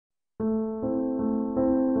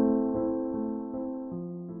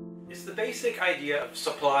the basic idea of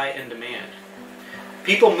supply and demand.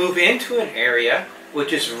 People move into an area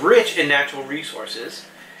which is rich in natural resources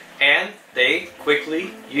and they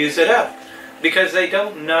quickly use it up because they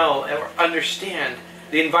don't know or understand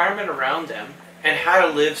the environment around them and how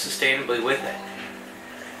to live sustainably with it.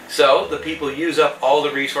 So the people use up all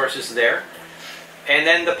the resources there, and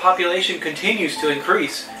then the population continues to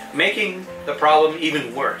increase, making the problem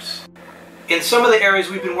even worse. In some of the areas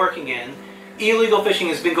we've been working in, illegal fishing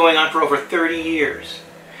has been going on for over 30 years.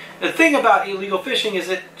 The thing about illegal fishing is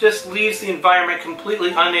it just leaves the environment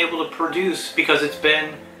completely unable to produce because it's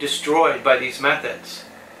been destroyed by these methods.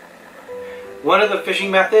 One of the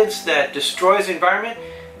fishing methods that destroys the environment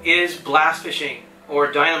is blast fishing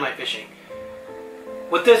or dynamite fishing.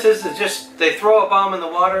 What this is just they throw a bomb in the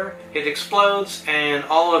water, it explodes, and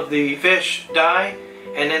all of the fish die,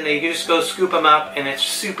 and then they just go scoop them up, and it's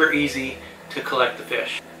super easy to collect the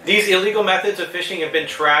fish. These illegal methods of fishing have been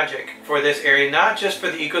tragic for this area, not just for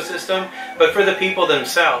the ecosystem, but for the people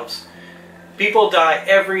themselves. People die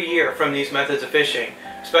every year from these methods of fishing,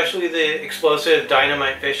 especially the explosive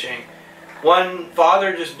dynamite fishing. One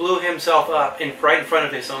father just blew himself up right in front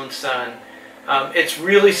of his own son. It's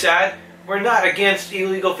really sad. We're not against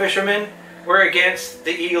illegal fishermen, we're against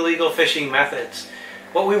the illegal fishing methods.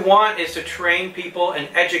 What we want is to train people and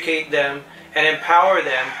educate them and empower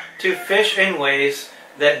them to fish in ways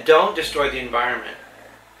that don't destroy the environment.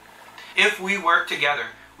 If we work together,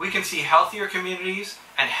 we can see healthier communities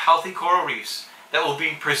and healthy coral reefs that will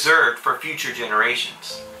be preserved for future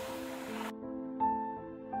generations.